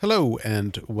Hello,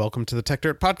 and welcome to the Tech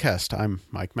Dirt Podcast. I'm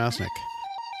Mike Masnick.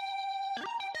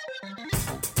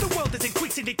 The world is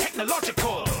increasingly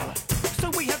technological,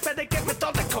 so we had better get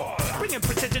methodical. Bringing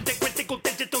precision to critical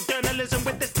digital journalism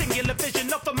with the singular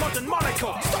vision of the modern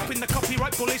monocle. Stopping the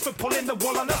copyright bullies from pulling the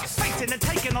wool on us. Facing and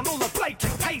taking on all the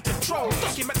blatant patent trolls.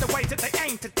 Document the ways that they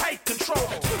aim to take control.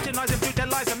 Scrutinize and view their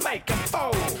lies and make them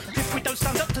fold. If we don't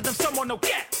stand up to them, someone will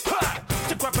get hurt.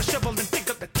 To grab a shovel and dig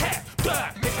up the tech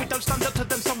dirt. If we don't stand up to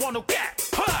them, someone will get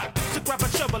hurt. To grab a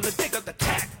shovel and dig up the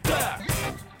tech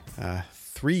dirt.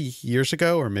 3 years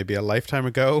ago, or maybe a lifetime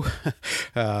ago,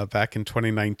 back in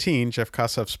 2019, Jeff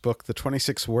Kossoff's book, The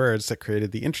 26 Words That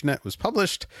Created the Internet, was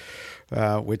published,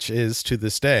 which is, to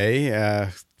this day,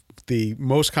 the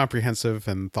most comprehensive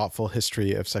and thoughtful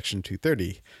history of Section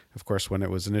 230. Of course, when it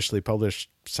was initially published,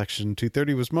 Section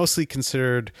 230 was mostly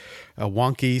considered a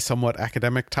wonky, somewhat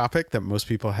academic topic that most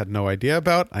people had no idea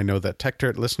about. I know that Tech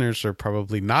Dirt listeners are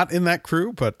probably not in that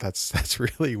crew, but that's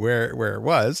really where it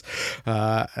was.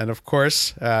 And of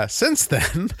course, since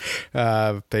then,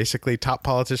 basically top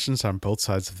politicians on both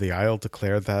sides of the aisle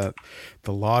declare that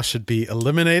the law should be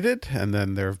eliminated. And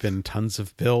then there have been tons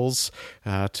of bills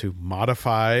to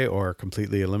modify or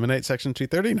completely eliminate Section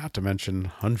 230, not to mention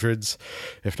hundreds,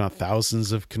 if not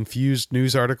thousands of confused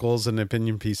news articles and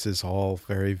opinion pieces, all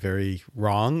very, very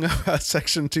wrong about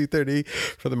Section 230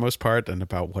 for the most part, and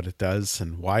about what it does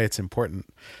and why it's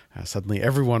important. Suddenly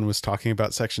everyone was talking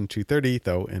about Section 230,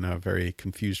 though in a very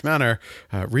confused manner,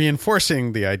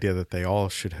 reinforcing the idea that they all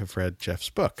should have read Jeff's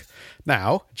book.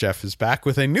 Now, Jeff is back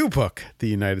with a new book, The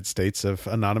United States of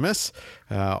Anonymous,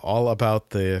 all about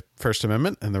the First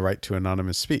Amendment and the right to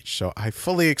anonymous speech. So I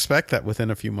fully expect that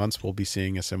within a few months, we'll be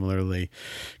seeing a similarly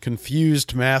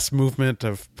confused mass movement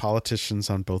of politicians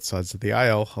on both sides of the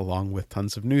aisle, along with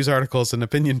tons of news articles and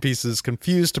opinion pieces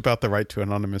confused about the right to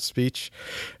anonymous speech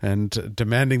and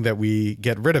demanding that we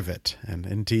get rid of it. And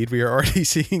indeed, we are already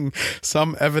seeing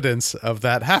some evidence of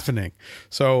that happening.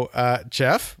 So,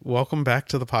 Jeff, welcome back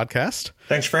to the podcast.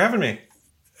 Thanks for having me.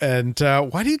 And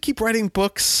why do you keep writing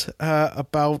books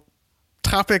about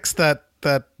topics that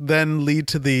then lead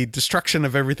to the destruction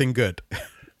of everything good?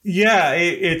 Yeah,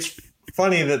 it's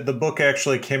funny that the book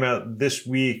actually came out this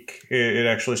week. It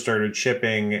actually started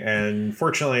shipping, and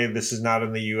fortunately, this is not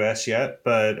in the U.S. yet,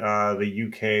 but the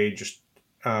UK just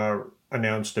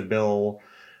announced a bill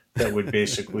that would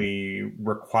basically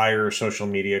require social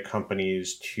media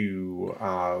companies to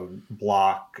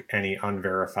block any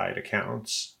unverified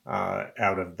accounts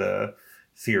out of the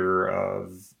fear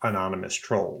of anonymous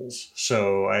trolls.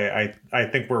 So I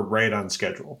think we're right on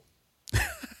schedule.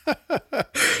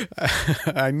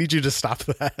 I need you to stop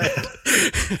that.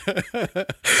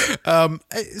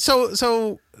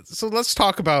 So let's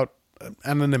talk about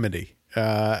anonymity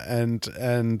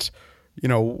and you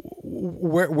know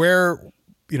where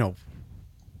you know,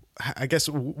 I guess,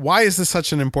 why is this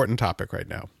such an important topic right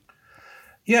now?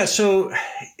 Yeah, so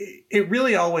it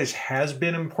really always has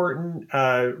been important,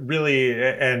 really.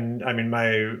 And I mean,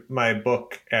 my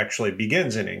book actually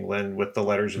begins in England with the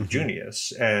Letters of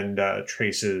Junius and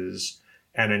traces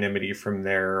anonymity from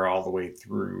there all the way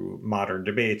through modern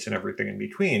debates and everything in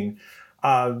between.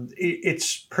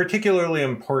 It's particularly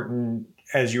important,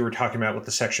 as you were talking about with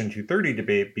the Section 230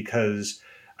 debate, because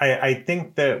I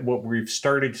think that what we've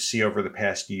started to see over the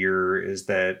past year is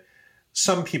that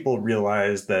some people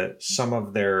realize that some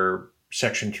of their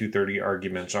Section 230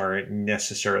 arguments aren't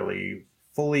necessarily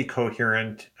fully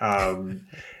coherent.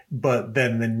 But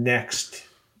then the next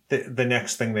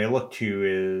thing they look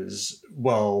to is,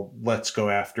 well, let's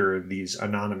go after these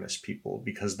anonymous people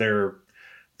because they're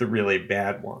the really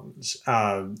bad ones.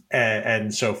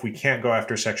 And so if we can't go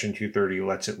after Section 230,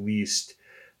 let's at least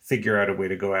figure out a way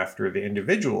to go after the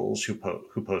individuals who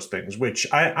post things,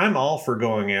 which I'm all for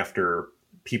going after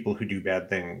people who do bad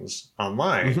things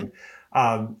online.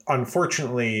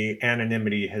 Unfortunately,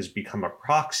 anonymity has become a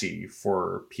proxy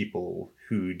for people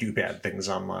who do bad things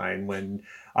online when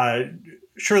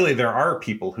surely there are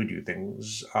people who do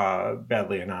things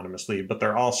badly anonymously, but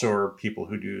there also are people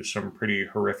who do some pretty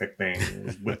horrific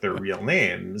things with their real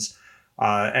names.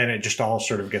 And it just all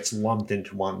sort of gets lumped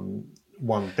into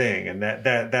one thing. And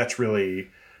that's really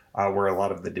where a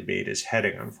lot of the debate is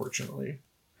heading, unfortunately.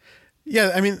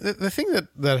 Yeah, I mean, the thing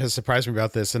that has surprised me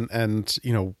about this, and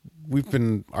you know, we've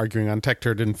been arguing on Tech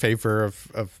Dirt in favor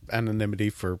of anonymity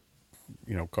for,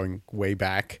 you know, going way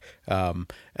back. And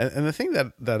the thing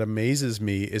that amazes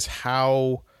me is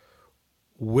how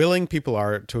willing people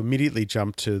are to immediately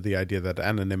jump to the idea that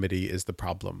anonymity is the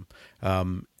problem.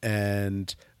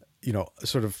 And, you know,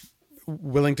 sort of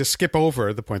willing to skip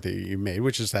over the point that you made,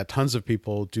 which is that tons of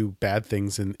people do bad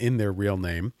things in their real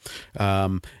name.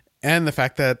 And the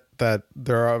fact that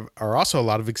there are also a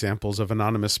lot of examples of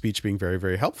anonymous speech being very,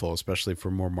 very helpful, especially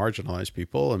for more marginalized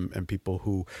people and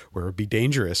people where it would be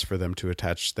dangerous for them to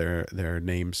attach their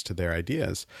names to their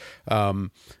ideas.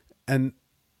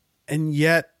 And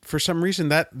yet, for some reason,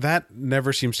 that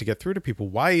never seems to get through to people.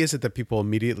 Why is it that people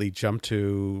immediately jump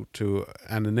to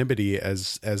anonymity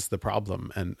as the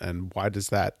problem? And why does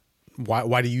that?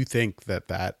 Why do you think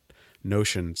that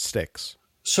notion sticks?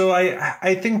 So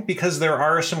I think because there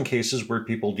are some cases where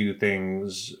people do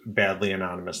things badly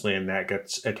anonymously, and that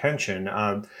gets attention.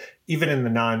 Even in the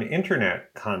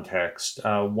non-internet context,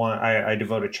 I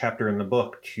devote a chapter in the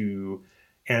book to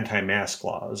anti-mask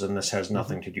laws, and this has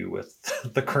nothing to do with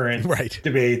the current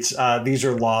debates. These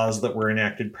are laws that were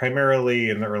enacted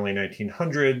primarily in the early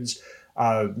 1900s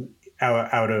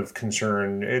out of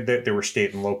concern that there were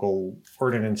state and local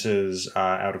ordinances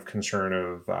out of concern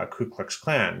of Ku Klux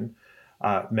Klan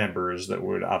members that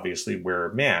would obviously wear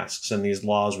masks. And these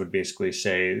laws would basically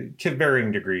say, to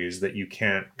varying degrees, that you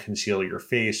can't conceal your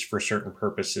face for certain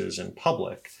purposes in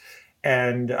public.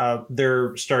 And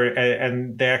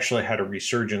they actually had a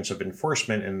resurgence of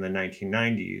enforcement in the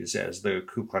 1990s as the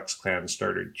Ku Klux Klan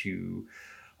started to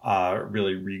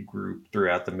really regroup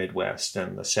throughout the Midwest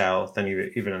and the South and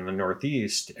even in the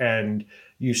Northeast. And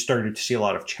you started to see a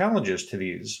lot of challenges to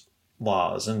these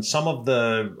laws. And some of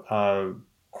the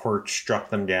courts struck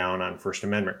them down on First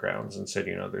Amendment grounds and said,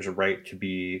 there's a right to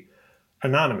be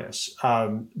anonymous.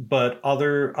 But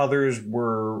others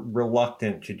were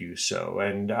reluctant to do so.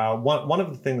 And one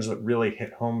of the things that really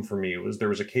hit home for me was there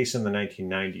was a case in the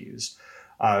 1990s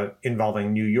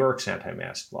involving New York's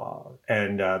anti-mask law.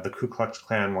 And the Ku Klux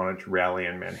Klan wanted to rally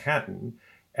in Manhattan.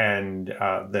 And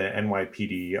the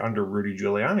NYPD, under Rudy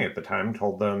Giuliani at the time,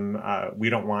 told them, we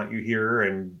don't want you here,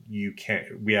 and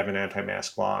we have an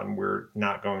anti-mask law, and we're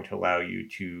not going to allow you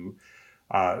to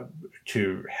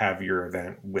have your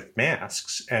event with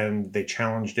masks. And they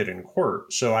challenged it in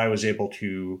court. So I was able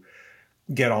to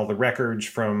get all the records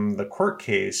from the court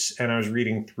case, and I was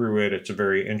reading through it. It's a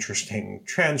very interesting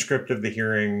transcript of the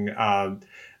hearing.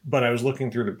 But I was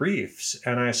looking through the briefs,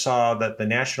 and I saw that the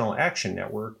National Action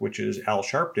Network, which is Al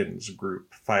Sharpton's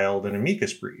group, filed an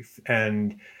amicus brief.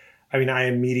 And I mean, I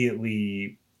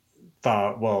immediately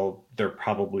thought, well, they're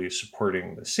probably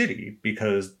supporting the city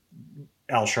because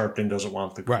Al Sharpton doesn't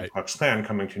want the Ku Klux Klan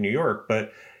coming to New York.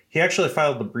 But he actually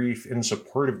filed the brief in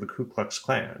support of the Ku Klux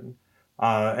Klan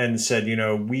and said,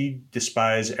 we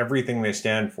despise everything they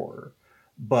stand for,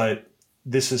 but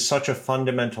this is such a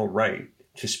fundamental right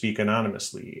to speak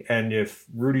anonymously. And if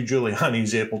Rudy Giuliani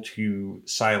is able to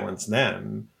silence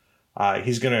them,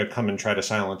 he's going to come and try to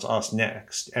silence us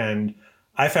next. And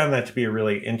I found that to be a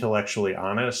really intellectually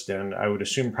honest, and I would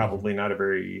assume probably not a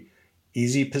very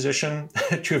easy position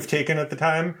to have taken at the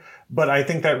time. But I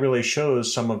think that really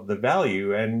shows some of the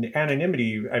value. And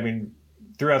anonymity, I mean,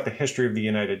 throughout the history of the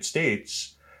United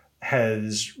States,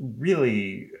 has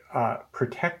really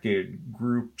protected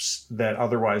groups that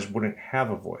otherwise wouldn't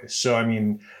have a voice. So, I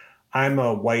mean, I'm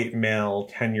a white male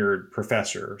tenured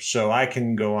professor, so I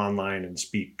can go online and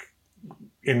speak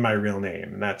in my real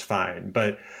name, and that's fine.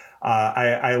 But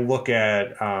I look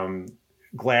at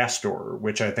Glassdoor,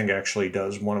 which I think actually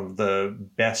does one of the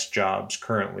best jobs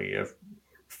currently of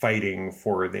fighting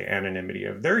for the anonymity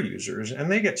of their users,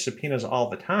 and they get subpoenas all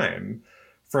the time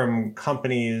from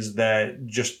companies that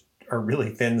just are really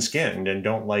thin-skinned and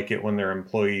don't like it when their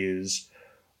employees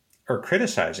are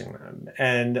criticizing them.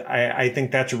 And I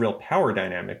think that's a real power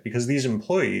dynamic, because these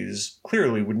employees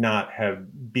clearly would not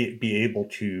be able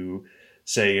to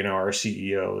say, our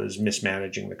CEO is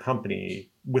mismanaging the company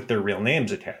with their real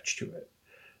names attached to it.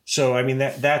 So, I mean,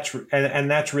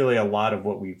 that's really a lot of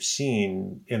what we've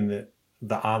seen in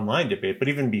the online debate. But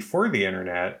even before the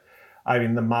internet, I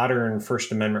mean, the modern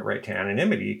First Amendment right to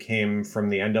anonymity came from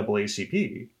the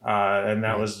NAACP, and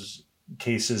that was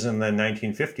cases in the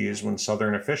 1950s when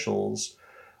Southern officials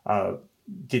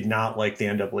did not like the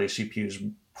NAACP's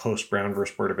post-Brown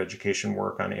versus Board of Education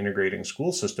work on integrating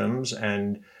school systems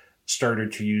and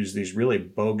started to use these really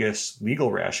bogus legal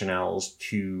rationales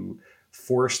to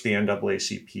force the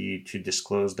NAACP to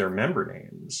disclose their member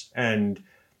names. And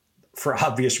for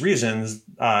obvious reasons,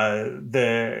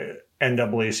 the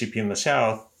NAACP in the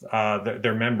South,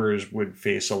 their members would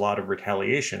face a lot of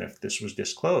retaliation if this was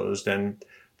disclosed. And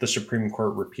the Supreme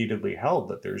Court repeatedly held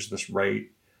that there's this right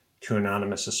to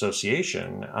anonymous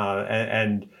association.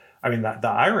 And I mean, the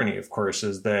irony, of course,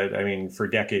 is that, I mean, for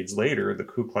decades later, the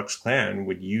Ku Klux Klan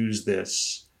would use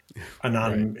this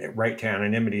right to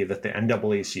anonymity that the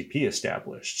NAACP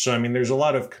established. So, I mean, there's a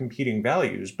lot of competing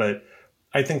values, but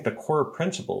I think the core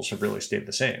principles have really stayed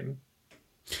the same.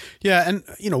 Yeah, and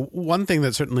one thing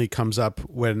that certainly comes up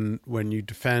when you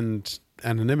defend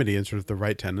anonymity and sort of the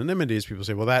right to anonymity is people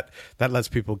say, well, that lets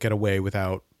people get away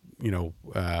without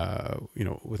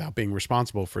without being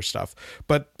responsible for stuff.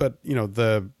 But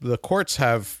the courts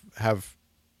have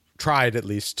tried at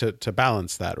least to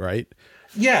balance that, right?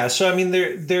 Yeah, so I mean,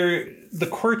 the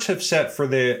courts have set for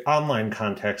the online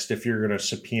context, if you're going to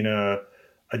subpoena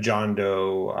a John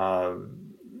Doe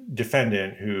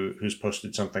defendant who's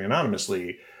posted something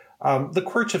anonymously, the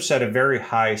courts have set a very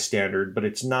high standard, but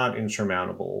it's not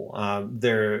insurmountable.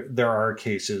 There are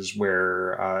cases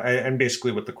where, and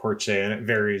basically what the courts say, and it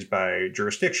varies by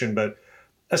jurisdiction, but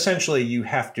essentially you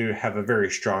have to have a very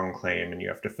strong claim and you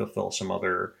have to fulfill some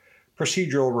other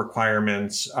procedural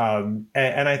requirements. And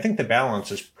I think the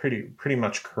balance is pretty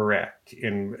much correct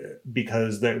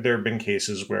because there have been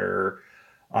cases where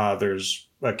there's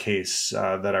a case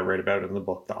that I write about in the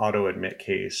book, the AutoAdmit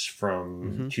case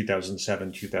from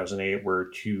 2007, 2008, where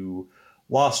two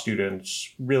law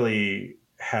students really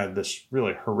had this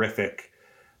really horrific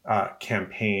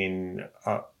campaign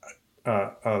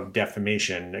of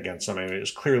defamation against somebody. It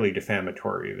was clearly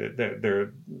defamatory.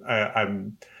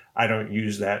 I don't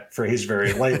use that phrase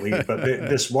very lightly, but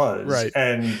this was. Right.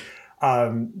 And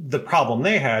the problem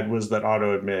they had was that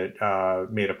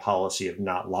AutoAdmit made a policy of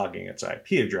not logging its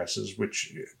IP addresses,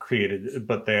 which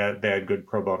but they had good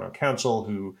pro bono counsel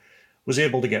who was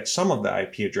able to get some of the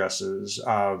IP addresses,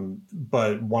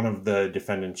 but one of the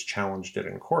defendants challenged it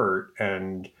in court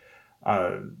and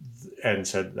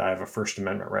said, I have a First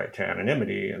Amendment right to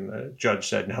anonymity. And the judge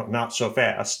said, no, not so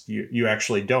fast. You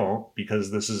actually don't,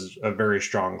 because this is a very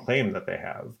strong claim that they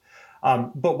have.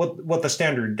 But what the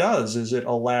standard does is it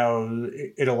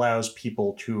allows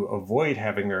people to avoid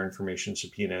having their information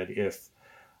subpoenaed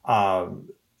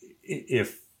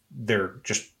if they're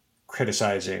just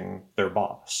criticizing their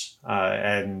boss.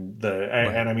 And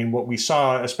I mean, what we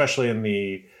saw, especially in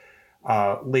the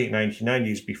late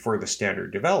 1990s, before the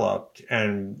standard developed,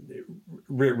 and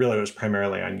really it was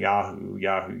primarily on Yahoo.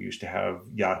 Yahoo used to have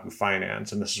Yahoo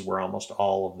Finance, and this is where almost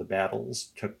all of the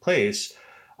battles took place,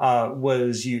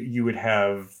 was you would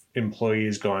have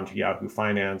employees go onto Yahoo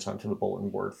Finance, onto the bulletin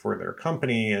board for their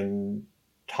company, and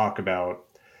talk about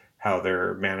how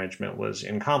their management was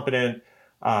incompetent.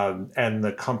 And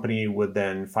the company would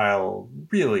then file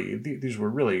these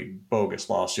were really bogus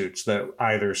lawsuits that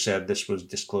either said this was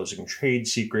disclosing trade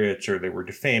secrets or they were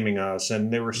defaming us,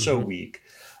 and they were so weak.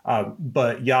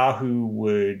 But Yahoo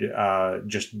would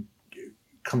just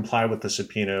comply with the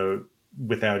subpoena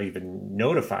without even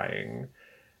notifying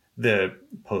the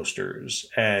posters.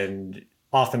 And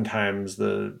oftentimes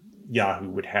the Yahoo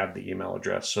would have the email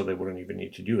address, so they wouldn't even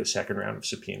need to do a second round of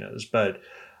subpoenas. But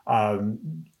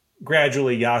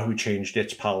gradually, Yahoo changed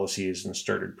its policies and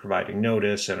started providing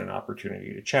notice and an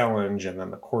opportunity to challenge. And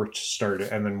then the courts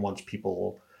started. And then once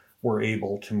people were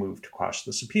able to move to quash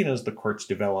the subpoenas, the courts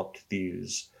developed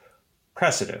these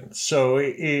precedents. So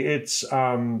I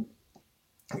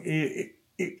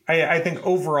think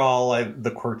overall,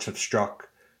 the courts have struck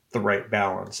the right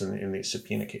balance in these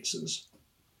subpoena cases.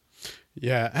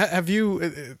 Yeah. Have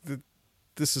you...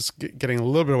 This is getting a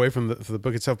little bit away from the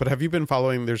book itself, but have you been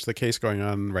following? There's the case going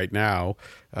on right now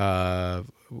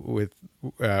with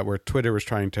where Twitter was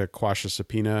trying to quash a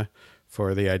subpoena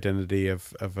for the identity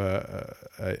of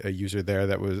a user there.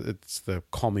 It's the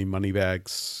Call Me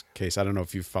Moneybags case. I don't know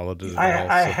if you've followed it at all.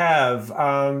 I have,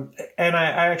 and I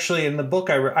actually in the book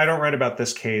I don't write about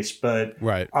this case, but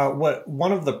right.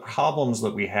 One of the problems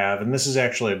that we have, and this is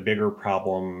actually a bigger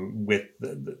problem with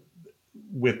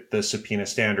the subpoena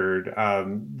standard.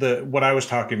 What I was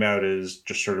talking about is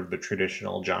just sort of the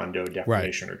traditional John Doe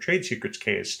defamation or trade secrets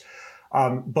case.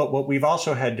 But what we've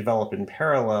also had develop in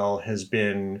parallel has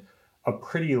been a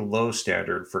pretty low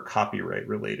standard for copyright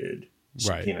related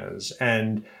subpoenas.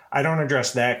 And I don't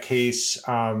address that case.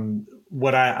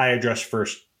 What I address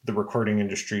first, the recording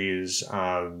industry's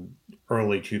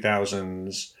early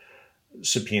 2000s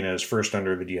subpoenas, first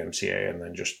under the DMCA and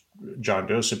then just John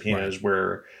Doe subpoenas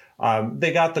where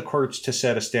they got the courts to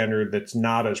set a standard that's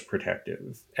not as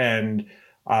protective, and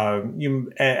I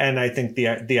think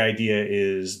the idea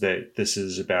is that this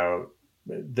is about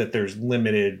that there's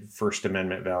limited First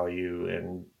Amendment value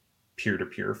in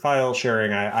peer-to-peer file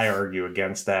sharing. I argue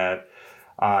against that.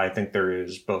 I think there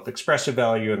is both expressive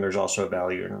value and there's also a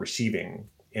value in receiving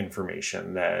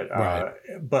information that.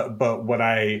 But what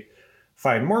I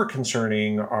find more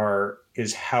concerning are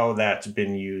is how that's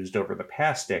been used over the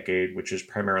past decade, which is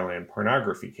primarily in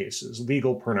pornography cases,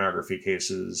 legal pornography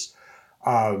cases,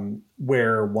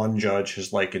 where one judge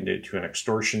has likened it to an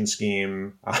extortion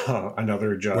scheme.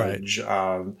 Another judge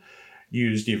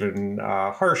used even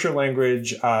harsher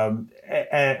language. And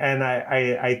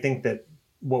I think that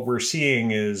what we're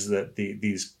seeing is that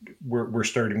we're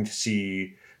starting to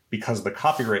see, because the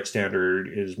copyright standard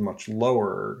is much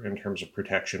lower in terms of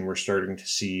protection, we're starting to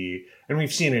see, and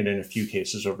we've seen it in a few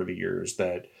cases over the years,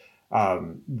 that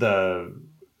the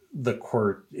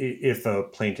court, if a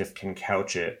plaintiff can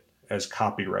couch it as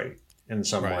copyright in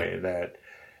some way, that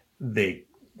they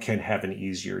can have an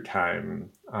easier time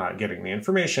getting the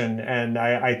information. And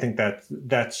I think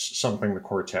that's something the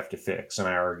courts have to fix, and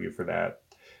I argue for that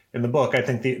in the book. I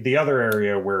think the other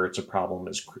area where it's a problem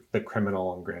is the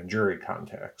criminal and grand jury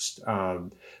context.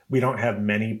 We don't have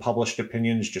many published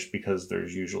opinions just because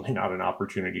there's usually not an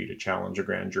opportunity to challenge a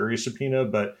grand jury subpoena,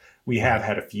 but we have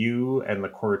had a few, and the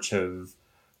courts have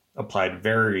applied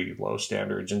very low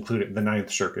standards, including the Ninth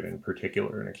Circuit in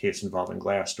particular, in a case involving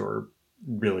Glassdoor,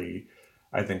 really,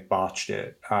 I think, botched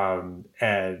it.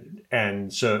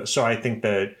 And so I think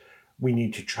that we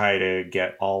need to try to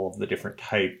get all of the different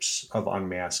types of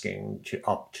unmasking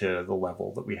up to the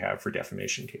level that we have for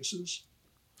defamation cases.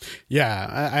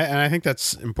 Yeah, and I think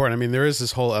that's important. I mean, there is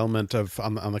this whole element of,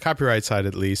 on the copyright side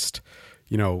at least,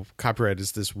 copyright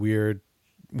is this weird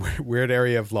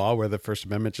area of law where the First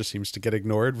Amendment just seems to get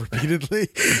ignored repeatedly,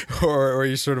 or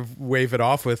you sort of wave it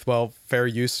off with, well, fair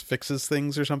use fixes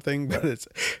things or something, but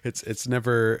it's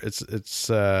never,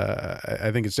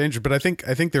 I think it's dangerous. But I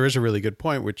think there is a really good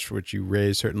point, which you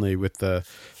raise, certainly with the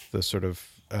sort of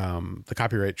the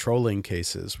copyright trolling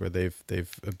cases where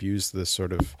they've abused this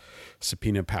sort of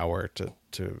subpoena power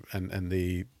and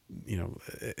the,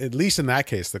 at least in that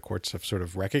case, the courts have sort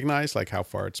of recognized like how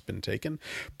far it's been taken.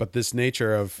 But this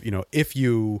nature of, if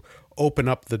you open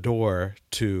up the door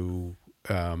to,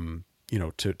 to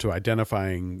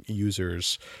identifying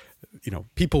users,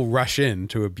 people rush in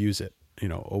to abuse it,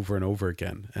 over and over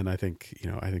again. And I think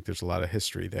there's a lot of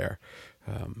history there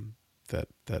that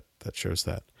shows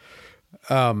that.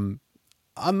 On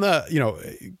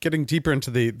the, getting deeper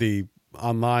into the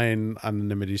online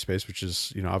anonymity space, which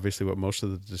is, obviously what most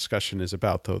of the discussion is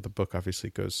about, though the book obviously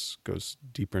goes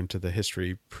deeper into the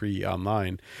history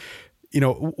pre-online.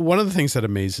 One of the things that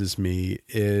amazes me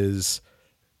is,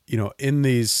 in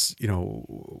these,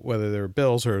 whether there are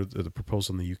bills or the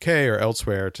proposal in the UK or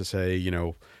elsewhere to say,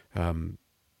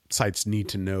 sites need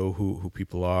to know who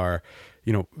people are.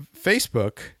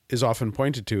 Facebook is often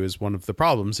pointed to as one of the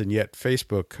problems, and yet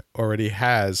Facebook already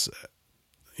has,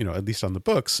 at least on the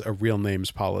books, a real names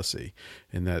policy,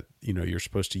 in that, you're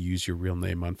supposed to use your real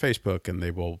name on Facebook, and they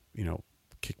will,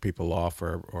 kick people off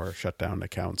or shut down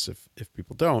accounts if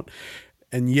people don't.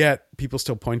 And yet people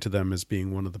still point to them as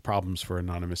being one of the problems for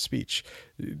anonymous speech.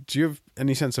 Do you have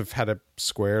any sense of how to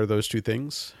square those two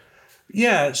things?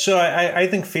 Yeah, so I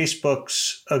think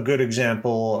Facebook's a good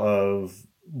example of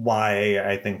why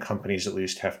I think companies at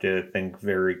least have to think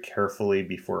very carefully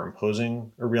before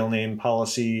imposing a real name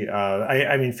policy.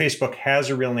 I mean, Facebook has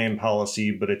a real name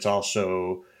policy, but it's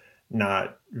also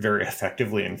not very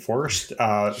effectively enforced.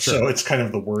 Sure. So it's kind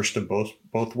of the worst of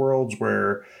both worlds,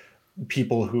 where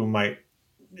people who might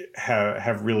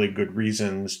have really good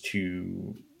reasons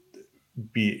to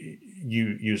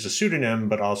use a pseudonym,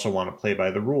 but also want to play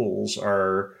by the rules,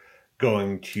 are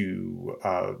going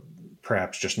to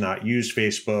perhaps just not use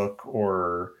Facebook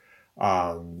or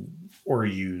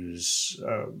use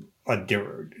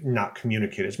not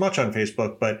communicate as much on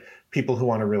Facebook. But people who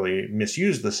want to really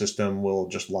misuse the system will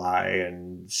just lie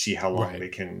and see how long they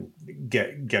can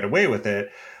get away with it.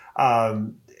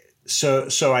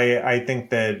 So I think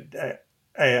that.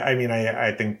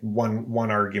 I think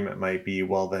one argument might be,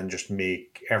 well, then just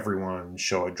make everyone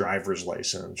show a driver's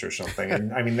license or something.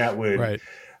 And I mean, that would,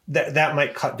 that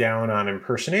might cut down on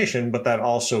impersonation, but that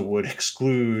also would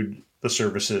exclude the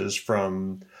services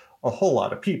from a whole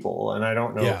lot of people. And I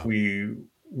don't know if we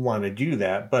want to do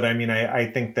that, but I mean, I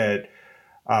think that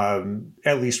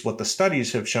at least what the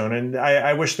studies have shown, and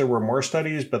I wish there were more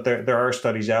studies, but there are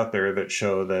studies out there that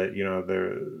show that,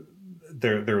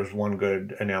 there was one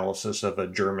good analysis of a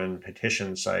German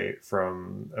petition site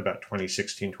from about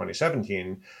 2016,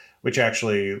 2017, which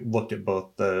actually looked at both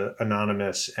the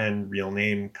anonymous and real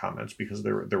name comments, because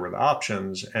there were the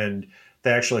options, and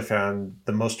they actually found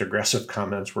the most aggressive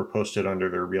comments were posted under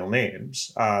their real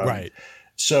names.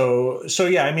 So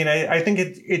yeah, I mean, I think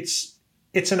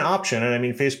it's an option. And I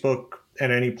mean, Facebook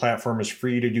and any platform is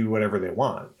free to do whatever they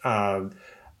want.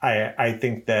 I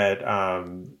think that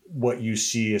what you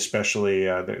see, especially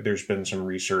there's been some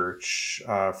research,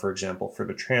 for example, for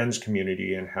the trans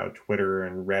community, and how Twitter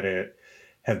and Reddit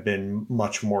have been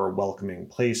much more welcoming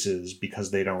places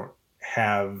because they don't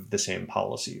have the same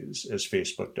policies as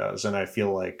Facebook does. And I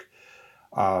feel like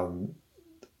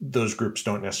those groups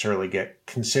don't necessarily get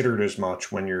considered as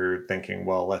much when you're thinking,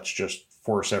 well, let's just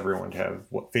force everyone to have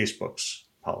what Facebook's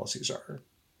policies are.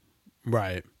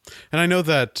 Right. And I know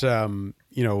that,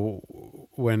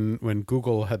 when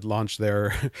Google had launched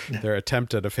their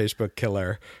attempt at a Facebook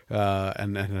killer,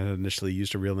 and had initially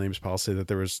used a real names policy, that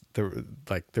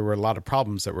there were a lot of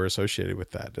problems that were associated with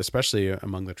that, especially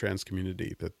among the trans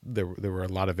community, that there were a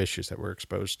lot of issues that were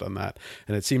exposed on that.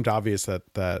 And it seemed obvious that,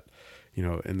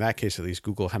 in that case, at least,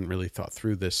 Google hadn't really thought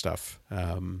through this stuff.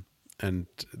 And,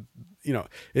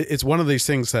 it's one of these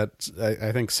things that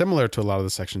I think, similar to a lot of the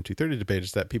Section 230 debate,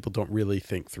 is that people don't really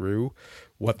think through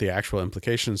what the actual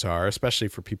implications are, especially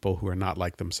for people who are not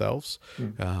like themselves.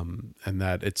 And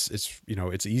that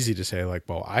it's easy to say, like,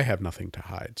 well, I have nothing to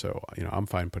hide, so, I'm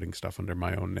fine putting stuff under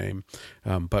my own name.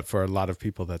 But for a lot of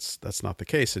people, that's not the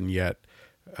case. And yet,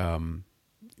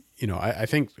 I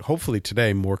think hopefully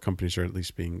today more companies are at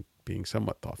least being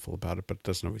somewhat thoughtful about it, but it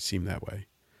doesn't always seem that way.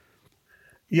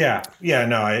 Yeah,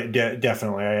 no,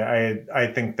 definitely. I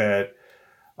think that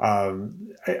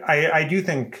I do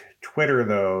think Twitter,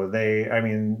 though,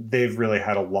 they've really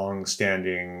had a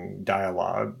long-standing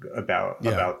dialogue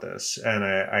about this,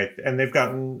 and they've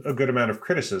gotten a good amount of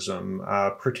criticism,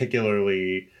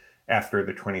 particularly after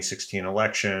the 2016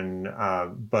 election.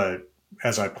 But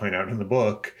as I point out in the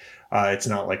book, it's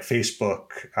not like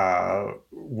Facebook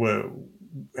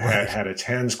had its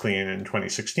hands clean in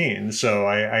 2016. So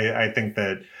I think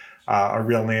that a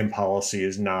real name policy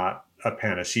is not a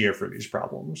panacea for these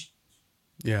problems.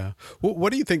 Yeah. Well,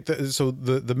 what do you think? So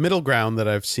the middle ground that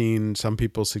I've seen some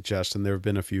people suggest, and there have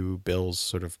been a few bills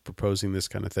sort of proposing this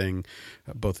kind of thing,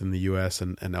 both in the U.S.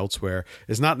 and elsewhere,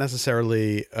 is not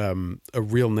necessarily a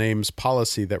real names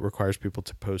policy that requires people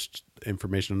to post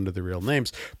information under their real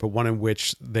names, but one in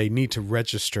which they need to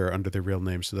register under their real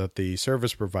name so that the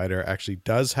service provider actually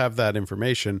does have that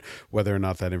information, whether or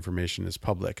not that information is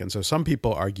public. And so some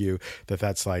people argue that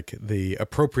that's like the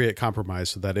appropriate compromise,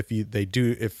 so that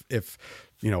if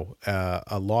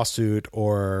a lawsuit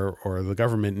or the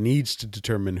government needs to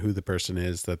determine who the person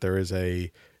is, that there is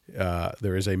a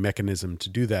mechanism to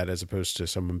do that, as opposed to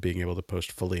someone being able to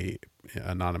post fully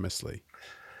anonymously.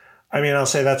 I mean, I'll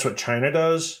say that's what China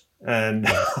does. And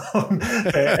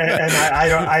I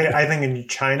think in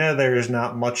China, there is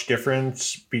not much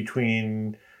difference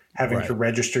between having to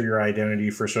register your identity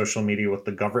for social media with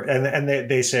the government. And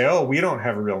they say, oh, we don't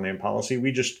have a real name policy.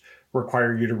 We just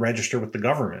require you to register with the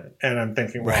government. And I'm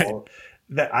thinking, well,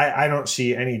 that I don't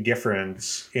see any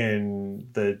difference in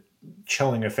the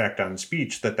chilling effect on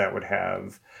speech that would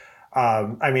have.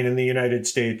 I mean, in the United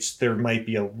States, there might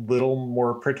be a little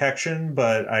more protection,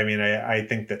 but I mean, I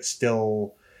think that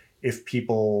still, if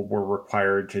people were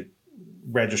required to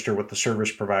register with the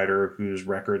service provider whose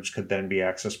records could then be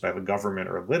accessed by the government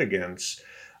or litigants,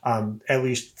 at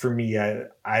least for me,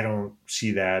 I don't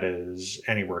see that as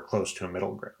anywhere close to a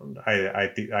middle ground. I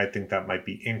think that might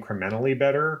be incrementally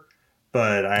better,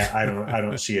 but I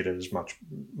don't see it as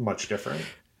much different.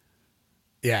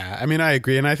 Yeah, I mean, I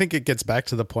agree. And I think it gets back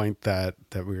to the point that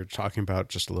we were talking about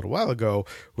just a little while ago,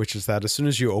 which is that as soon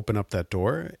as you open up that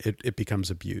door, it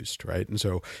becomes abused, right? And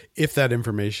so if that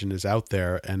information is out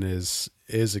there and is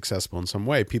accessible in some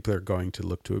way, people are going to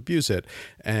look to abuse it.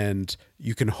 And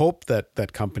you can hope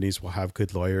that companies will have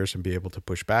good lawyers and be able to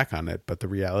push back on it. But the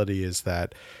reality is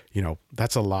that,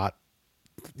 that's a lot.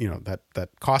 That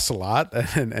costs a lot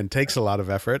and takes a lot of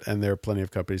effort, and there are plenty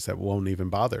of companies that won't even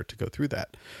bother to go through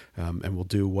that, and will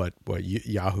do what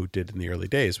Yahoo did in the early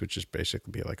days, which is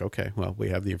basically be like, okay, well, we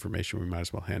have the information, we might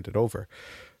as well hand it over.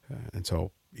 And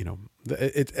so,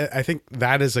 I think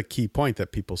that is a key point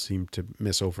that people seem to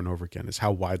miss over and over again, is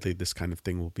how widely this kind of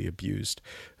thing will be abused,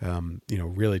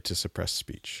 really to suppress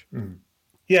speech. Mm.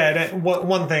 Yeah, and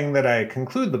one thing that I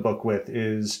conclude the book with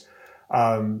is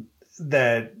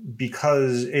that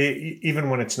because even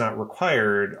when it's not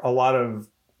required, a lot of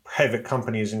private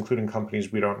companies, including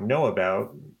companies we don't know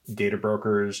about, data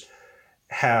brokers,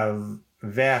 have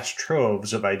vast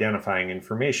troves of identifying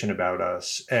information about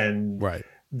us. And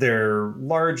they're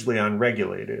largely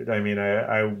unregulated. I mean,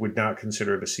 I would not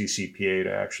consider the CCPA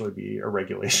to actually be a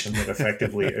regulation that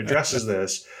effectively addresses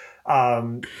this.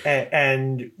 And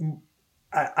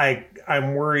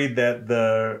I'm worried that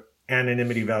the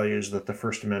anonymity values that the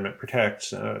First Amendment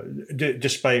protects,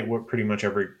 despite what pretty much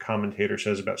every commentator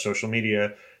says about social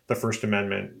media, the First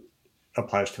Amendment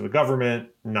applies to the government,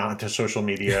 not to social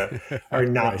media, or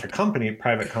not to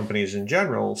private companies in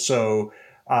general. So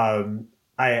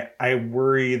I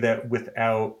worry that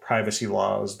without privacy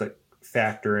laws that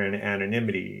factor in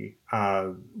anonymity,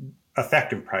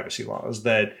 effective privacy laws,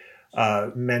 that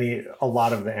a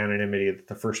lot of the anonymity that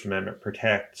the First Amendment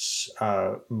protects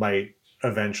might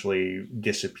eventually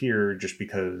disappear, just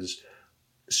because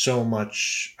so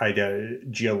much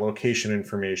geolocation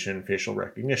information, facial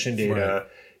recognition data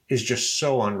is just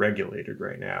so unregulated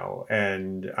right now.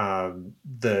 And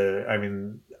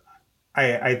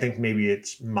I think maybe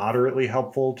it's moderately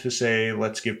helpful to say,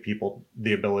 let's give people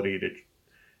the ability to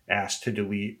ask to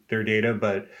delete their data.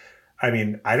 But I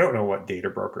mean, I don't know what data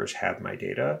brokers have my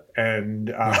data. And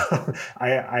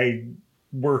I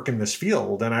work in this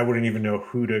field and I wouldn't even know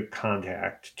who to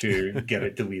contact to get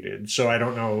it deleted. So I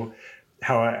don't know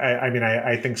how,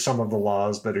 I think some of the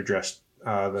laws that address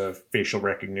the facial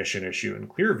recognition issue in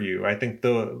Clearview, I think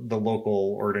the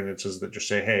local ordinances that just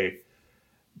say, hey,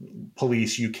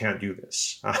 police, you can't do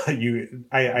this. I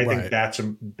think that's a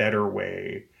better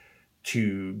way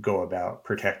to go about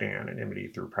protecting anonymity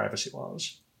through privacy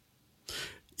laws.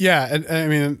 Yeah, and I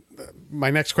mean,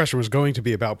 my next question was going to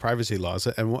be about privacy laws,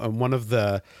 and one of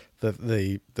the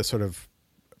sort of,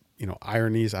 you know,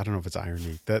 ironies, I don't know if it's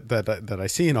irony, that I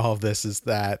see in all of this is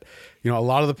that, you know, a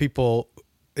lot of the people,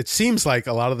 it seems like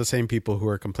a lot of the same people who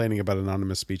are complaining about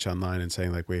anonymous speech online and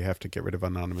saying like we have to get rid of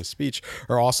anonymous speech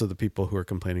are also the people who are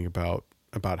complaining about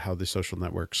how the social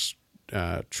networks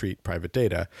treat private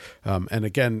data. And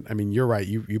again, I mean, you're right.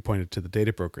 You pointed to the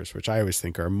data brokers, which I always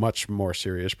think are a much more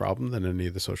serious problem than any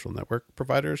of the social network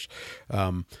providers.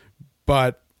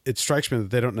 But it strikes me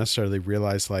that they don't necessarily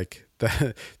realize like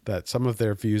that some of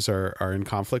their views are in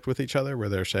conflict with each other, where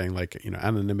they're saying like, you know,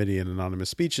 anonymity and anonymous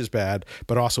speech is bad,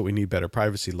 but also we need better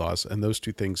privacy laws. And those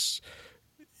two things,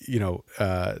 you know,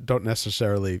 don't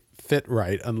necessarily fit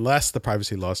right unless the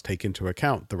privacy laws take into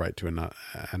account the right to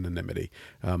anonymity.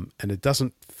 And it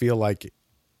doesn't feel like,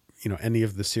 you know, any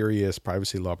of the serious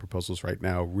privacy law proposals right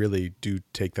now really do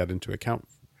take that into account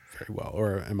very well.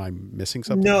 Or am I missing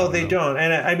something? No, they don't.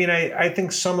 And I mean, I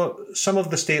think some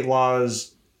of the state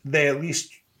laws, they at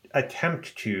least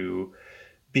attempt to,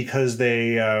 because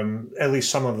they, at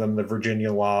least some of them, the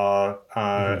Virginia law,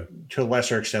 to a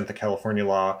lesser extent, the California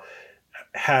law,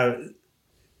 have,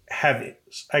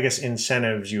 I guess,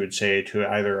 incentives, you would say, to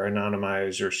either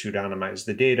anonymize or pseudonymize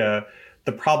the data.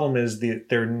 The problem is they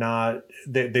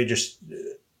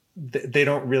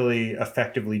don't really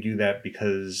effectively do that,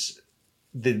 because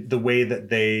the way that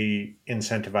they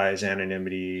incentivize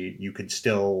anonymity, you could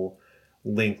still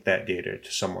link that data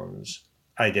to someone's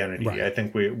identity. Right. I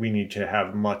think we need to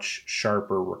have much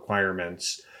sharper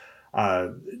requirements. I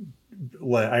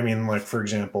mean, like, for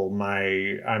example,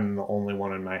 I'm the only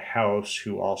one in my house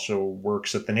who also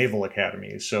works at the Naval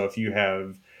Academy. So if you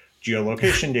have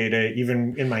geolocation data,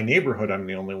 even in my neighborhood, I'm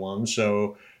the only one.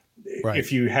 So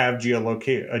if you have a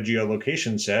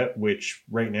geolocation set, which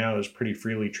right now is pretty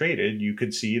freely traded, you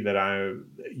could see that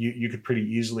you could pretty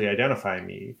easily identify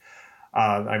me.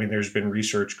 I mean, there's been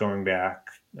research going back,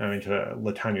 to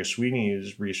LaTanya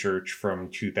Sweeney's research from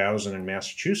 2000 in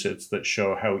Massachusetts that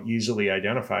show how easily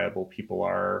identifiable people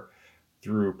are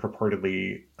through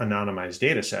purportedly anonymized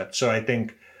data sets. So I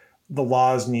think the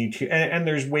laws need to, and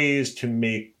there's ways to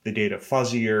make the data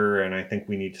fuzzier, and I think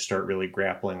we need to start really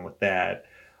grappling with that.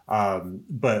 So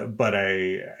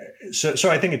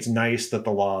I think it's nice that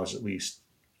the laws at least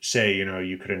say, you know,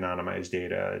 you could anonymize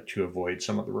data to avoid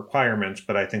some of the requirements,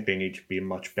 but I think they need to be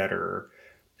much better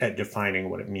at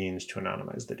defining what it means to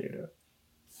anonymize the data.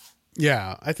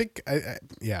 Yeah, I think,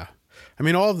 yeah. I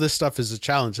mean, all of this stuff is a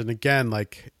challenge. And again,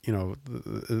 like, you know,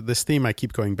 this theme I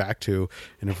keep going back to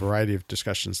in a variety of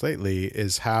discussions lately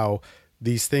is how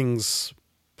these things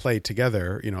play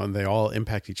together, you know, and they all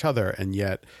impact each other. And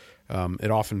yet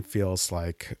it often feels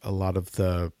like a lot of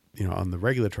the, you know, on the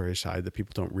regulatory side, that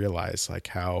people don't realize like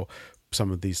how some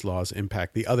of these laws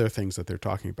impact the other things that they're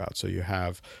talking about. So you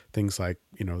have things like,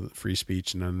 you know, free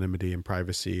speech and anonymity and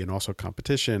privacy, and also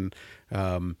competition.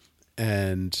 And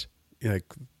you know,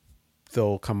 like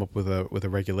they'll come up with a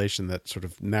regulation that sort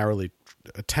of narrowly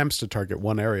attempts to target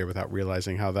one area without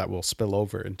realizing how that will spill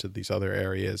over into these other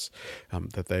areas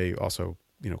that they also,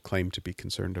 you know, claim to be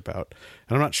concerned about.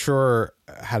 And I'm not sure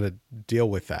how to deal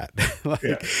with that.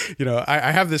 You know,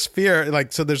 I have this fear,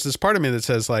 like, so there's this part of me that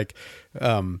says like,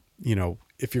 you know,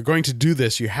 if you're going to do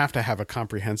this, you have to have a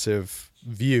comprehensive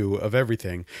view of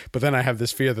everything. But then I have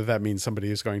this fear that means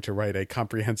somebody is going to write a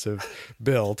comprehensive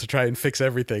bill to try and fix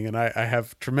everything. And I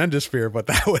have tremendous fear what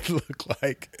that would look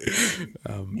like.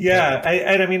 I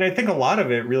mean, I think a lot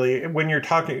of it really, when you're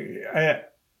talking,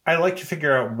 I like to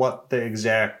figure out what the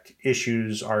exact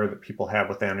issues are that people have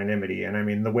with anonymity. And I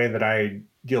mean, the way that I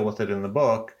deal with it in the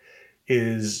book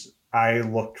is I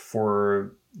looked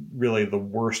for really the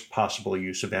worst possible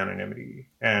use of anonymity.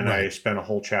 And I Right. spent a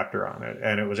whole chapter on it.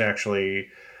 And it was actually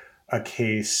a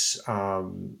case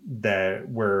that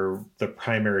where the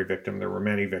primary victim, there were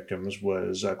many victims,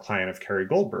 was a client of Carrie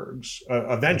Goldberg's,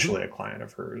 eventually a client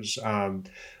of hers.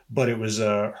 But it was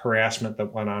a harassment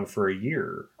that went on for a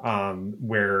year,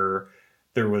 where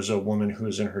there was a woman who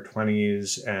was in her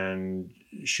 20s and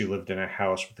she lived in a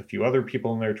house with a few other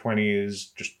people in their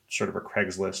 20s, just sort of a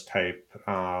Craigslist type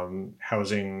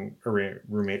housing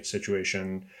roommate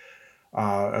situation.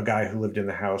 A guy who lived in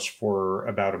the house for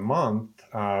about a month,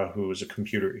 who was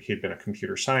he had been a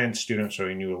computer science student, so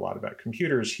he knew a lot about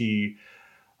computers. They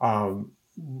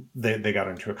got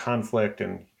into a conflict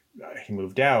and he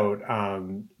moved out,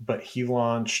 but he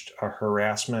launched a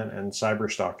harassment and cyber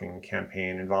stalking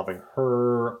campaign involving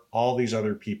her, all these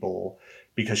other people,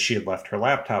 because she had left her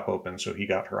laptop open. So he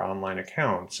got her online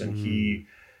accounts and he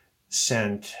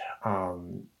sent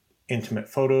intimate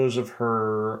photos of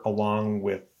her along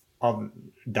with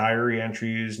diary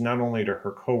entries, not only to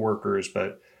her coworkers,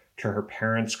 but to her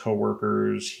parents'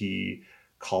 coworkers. He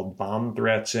called bomb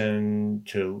threats in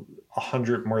to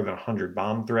more than 100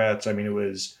 bomb threats. I mean,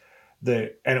 and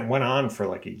it went on for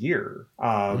like a year.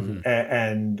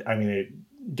 And I mean, it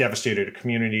devastated a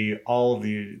community.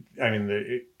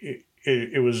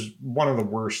 It was one of the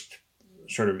worst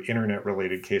sort of internet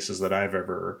related cases that I've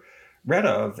ever read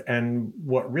of. And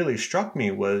what really struck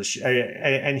me was,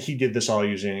 and he did this all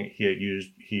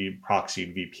he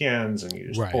proxied VPNs and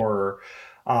used Tor,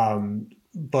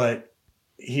 but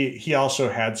he also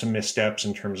had some missteps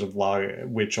in terms of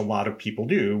which a lot of people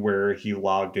do, where he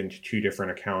logged into 2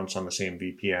 different accounts on the same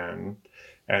VPN,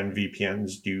 and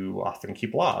VPNs do often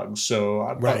keep logs.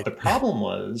 So but the problem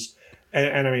was,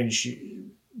 and I mean,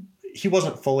 he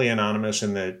wasn't fully anonymous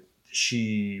in that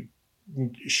she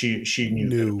knew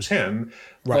that it was him,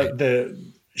 but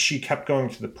she kept going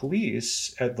to the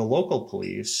police, at the local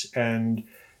police, and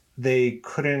they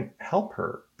couldn't help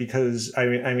her because I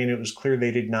mean it was clear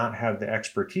they did not have the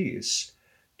expertise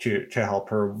to help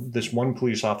her. This one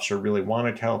police officer really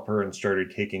wanted to help her and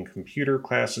started taking computer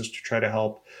classes to try to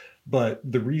help. But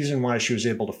the reason why she was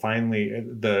able to finally,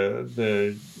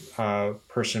 the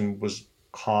person was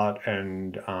caught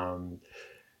and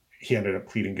he ended up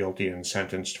pleading guilty and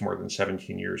sentenced to more than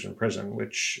 17 years in prison,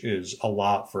 which is a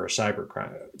lot for a cyber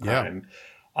crime,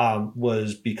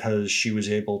 was because she was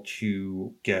able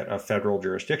to get a federal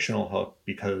jurisdictional hook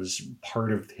because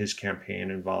part of his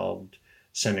campaign involved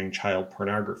sending child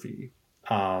pornography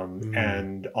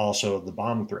and also the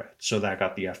bomb threat. So that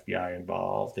got the FBI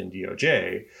involved and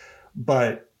DOJ.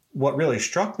 But what really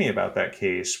struck me about that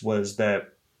case was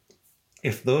that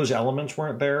if those elements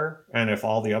weren't there, and if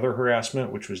all the other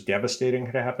harassment, which was devastating,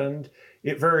 had happened,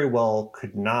 it very well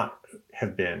could not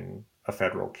have been a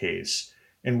federal case,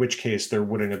 in which case there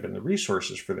wouldn't have been the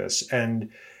resources for this. And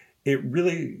it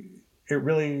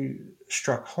really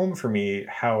struck home for me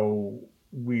how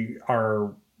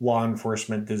our law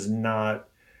enforcement does not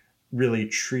really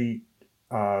treat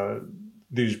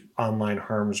these online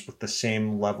harms with the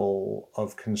same level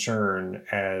of concern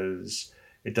as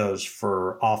it does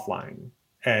for offline.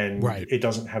 And it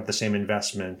doesn't have the same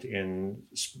investment in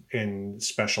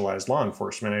specialized law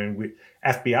enforcement. I mean,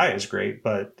 FBI is great,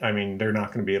 but I mean, they're not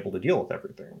going to be able to deal with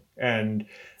everything. And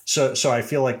so I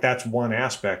feel like that's one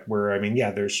aspect where, I mean, yeah,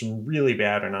 there's some really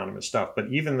bad anonymous stuff,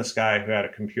 but even this guy who had a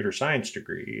computer science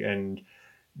degree and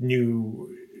knew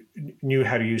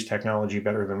how to use technology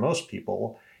better than most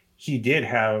people, he did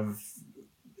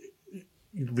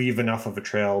leave enough of a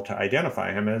trail to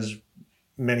identify him, as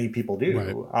many people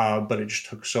do, but it just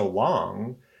took so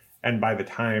long. And by the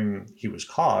time he was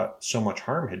caught, so much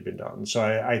harm had been done. So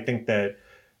I think that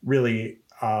really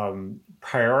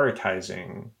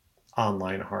prioritizing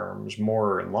online harms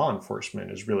more in law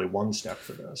enforcement is really one step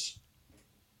for this.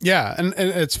 Yeah. And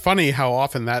it's funny how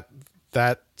often that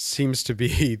seems to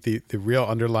be the real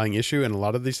underlying issue in a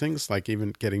lot of these things, like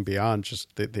even getting beyond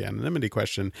just the anonymity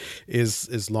question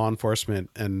is law enforcement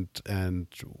and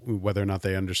whether or not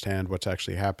they understand what's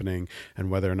actually happening and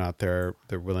whether or not they're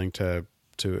willing to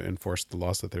enforce the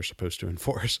laws that they're supposed to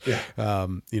enforce. Yeah.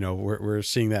 We're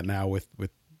seeing that now with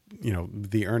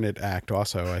the Earn It Act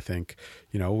also, I think,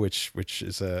 which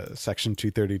is a Section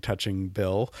 230 touching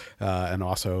bill, and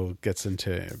also gets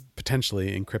into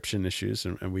potentially encryption issues.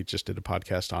 And we just did a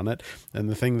podcast on it. And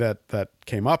the thing that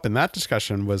came up in that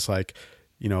discussion was like,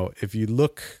 if you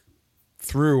look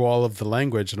through all of the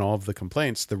language and all of the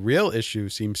complaints, the real issue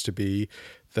seems to be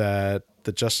that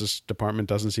the Justice Department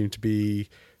doesn't seem to be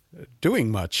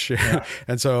doing much. Yeah.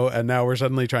 and now we're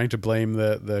suddenly trying to blame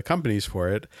the companies for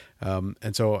it.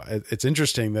 And so it's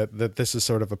interesting that this is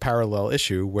sort of a parallel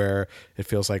issue where it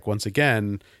feels like, once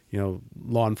again,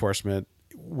 law enforcement,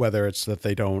 whether it's that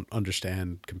they don't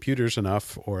understand computers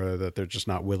enough or that they're just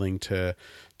not willing to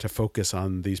focus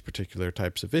on these particular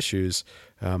types of issues,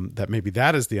 that maybe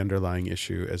that is the underlying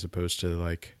issue, as opposed to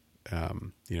like,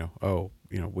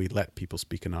 we let people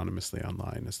speak anonymously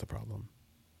online is the problem.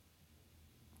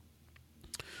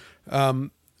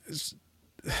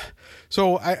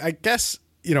 So I guess,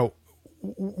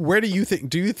 where do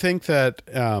you think that,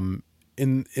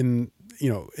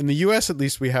 in the US, at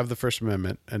least, we have the First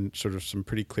Amendment and sort of some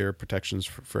pretty clear protections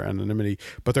for anonymity,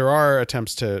 but there are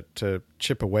attempts to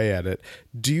chip away at it.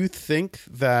 Do you think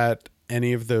that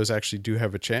any of those actually do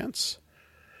have a chance?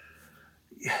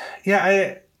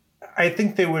 Yeah, I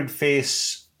think they would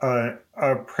face a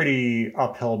pretty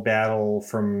uphill battle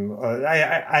from.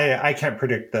 I can't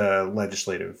predict the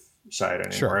legislative side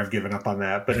anymore. Sure. I've given up on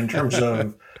that. But in terms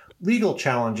of legal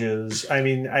challenges, I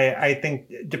mean, I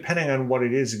think depending on what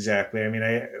it is exactly. I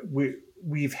mean,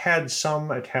 we've had some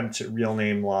attempts at real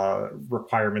name law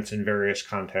requirements in various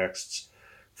contexts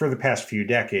for the past few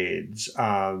decades.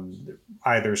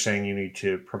 Either saying you need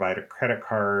to provide a credit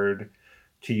card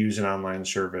to use an online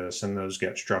service, and those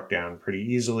get struck down pretty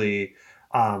easily.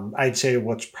 I'd say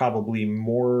what's probably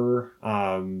more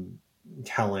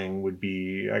telling would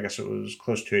be, I guess it was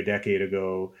close to a decade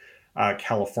ago,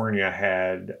 California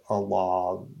had a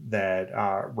law that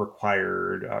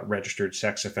required registered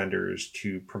sex offenders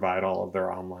to provide all of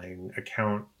their online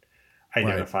account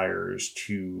identifiers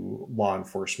to law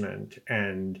enforcement,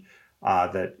 and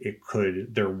that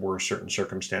there were certain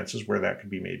circumstances where that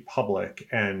could be made public,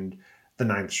 and the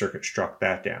Ninth Circuit struck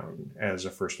that down as a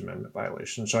First Amendment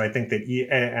violation. So I think that,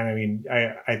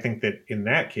 I think that in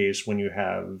that case, when you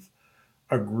have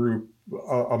a group,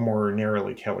 a more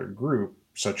narrowly tailored group,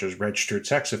 such as registered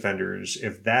sex offenders,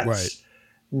 if that's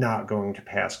not going to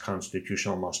pass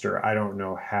constitutional muster, I don't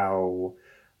know how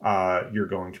you're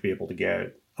going to be able to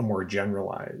get a more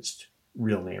generalized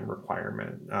real name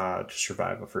requirement to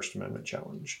survive a First Amendment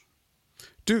challenge.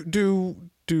 Do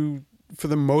for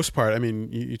the most part, I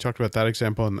mean, you talked about that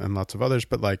example and lots of others,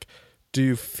 but like, do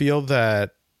you feel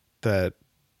that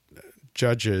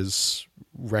judges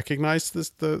recognize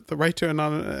the right to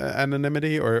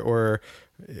anonymity, or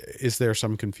is there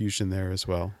some confusion there as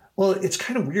well? Well, it's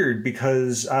kind of weird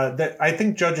because I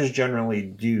think judges generally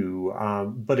do,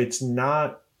 but it's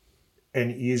not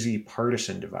an easy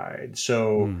partisan divide.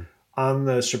 So on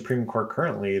the Supreme Court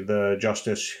currently, the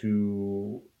justice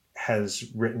who has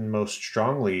written most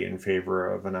strongly in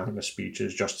favor of anonymous speech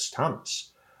is Justice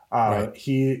Thomas.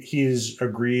 He's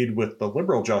agreed with the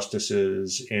liberal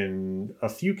justices in a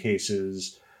few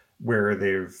cases where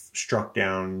they've struck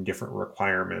down different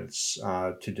requirements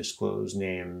to disclose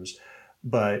names,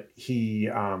 but he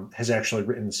has actually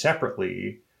written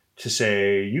separately to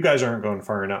say, you guys aren't going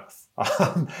far enough.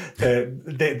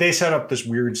 They set up this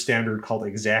weird standard called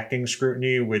exacting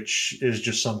scrutiny, which is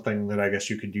just something that I guess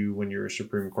you could do when you're a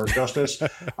Supreme Court justice.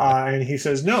 And he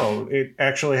says, no, it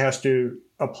actually has to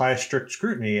apply strict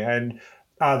scrutiny. And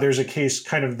there's a case,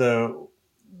 kind of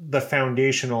the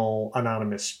foundational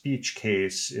anonymous speech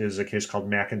case is a case called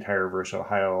McIntyre versus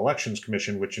Ohio Elections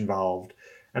Commission, which involved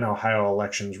an Ohio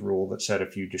elections rule that said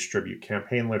if you distribute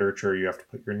campaign literature, you have to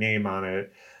put your name on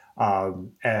it.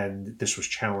 And this was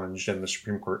challenged and the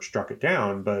Supreme Court struck it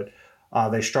down, but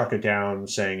they struck it down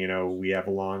saying, we have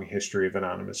a long history of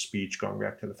anonymous speech going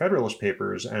back to the Federalist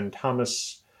Papers. And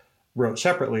Thomas wrote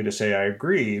separately to say, I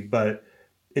agree, but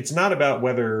it's not about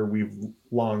whether we've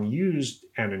long used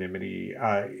anonymity.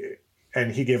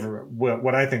 And he gave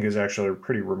what I think is actually a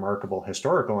pretty remarkable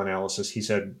historical analysis. He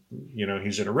said,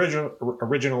 he's an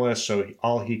originalist, so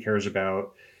all he cares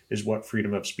about is what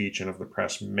freedom of speech and of the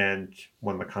press meant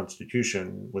when the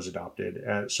Constitution was adopted.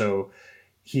 So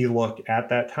he looked at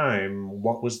that time,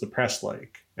 what was the press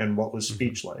like and what was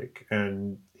speech like?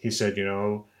 And he said,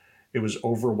 it was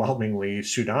overwhelmingly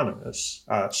pseudonymous.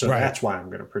 That's why I'm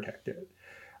going to protect it.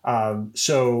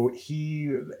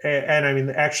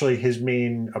 Actually his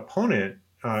main opponent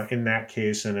in that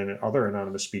case and in other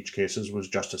anonymous speech cases was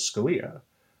Justice Scalia.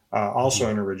 Also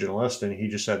an originalist, and he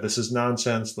just said, this is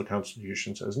nonsense. The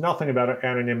Constitution says nothing about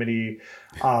anonymity.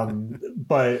 But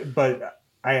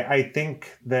I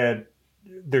think that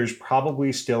there's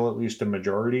probably still at least a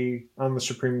majority on the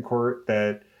Supreme Court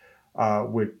that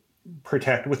would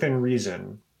protect, within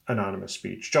reason, anonymous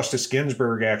speech. Justice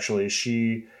Ginsburg, actually,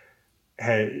 she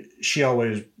voted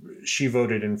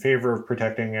in favor of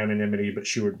protecting anonymity, but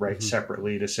she would write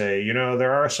separately to say,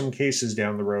 there are some cases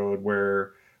down the road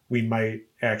where we might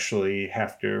actually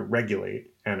have to regulate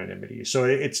anonymity. So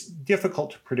it's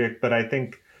difficult to predict, but I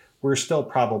think we're still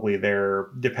probably there,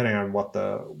 depending on what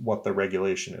the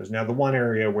regulation is. Now, the one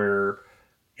area where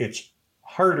it's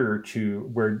harder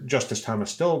where Justice Thomas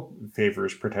still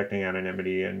favors protecting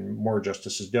anonymity and more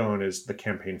justices don't, is the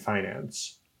campaign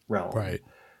finance realm, right?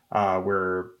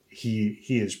 Where he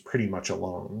is pretty much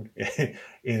alone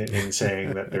in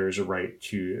saying that there's a right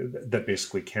that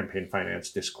basically campaign finance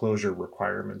disclosure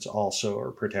requirements also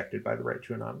are protected by the right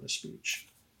to anonymous speech.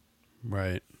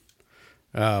 Right.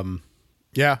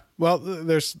 Yeah. Well,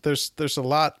 there's a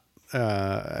lot.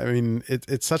 I mean,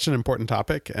 it's such an important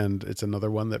topic, and it's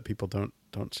another one that people don't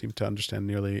seem to understand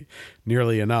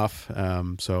nearly enough.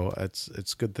 So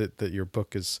it's good that your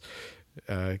book is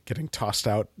getting tossed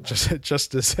out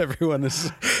just as everyone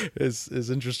is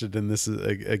interested in this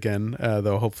again,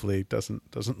 though hopefully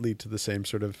doesn't lead to the same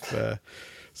sort of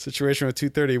situation with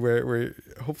 230 where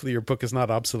hopefully your book is not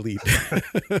obsolete.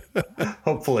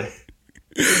 Hopefully.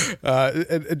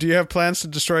 Do you have plans to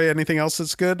destroy anything else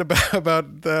that's good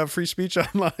about free speech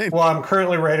online? Well, I'm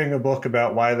currently writing a book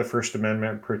about why the First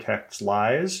Amendment protects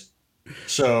lies.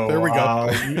 So there we go.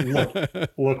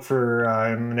 look for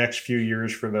in the next few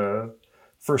years for the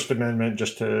First Amendment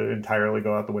just to entirely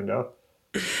go out the window.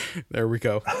 There we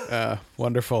go.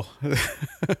 Wonderful.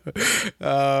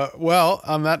 Well,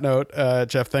 on that note,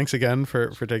 Jeff, thanks again for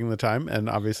taking the time and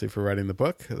obviously for writing the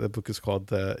book. The book is called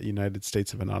The United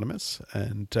States of Anonymous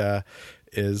and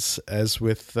is, as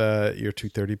with your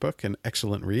 230 book, an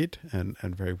excellent read and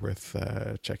very worth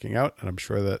checking out. And I'm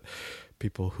sure that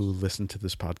people who listen to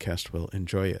this podcast will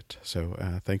enjoy it.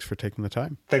 So thanks for taking the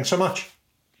time. Thanks so much.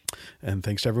 And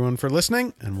thanks to everyone for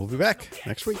listening, and we'll be back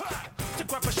next week. To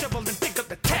grab a shovel and dig up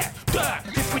the tap.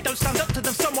 If we don't stand up to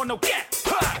them, someone will get.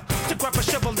 To grab a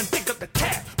shovel and dig up the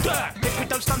tap. If we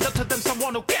don't stand up to them,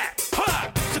 someone will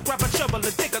get.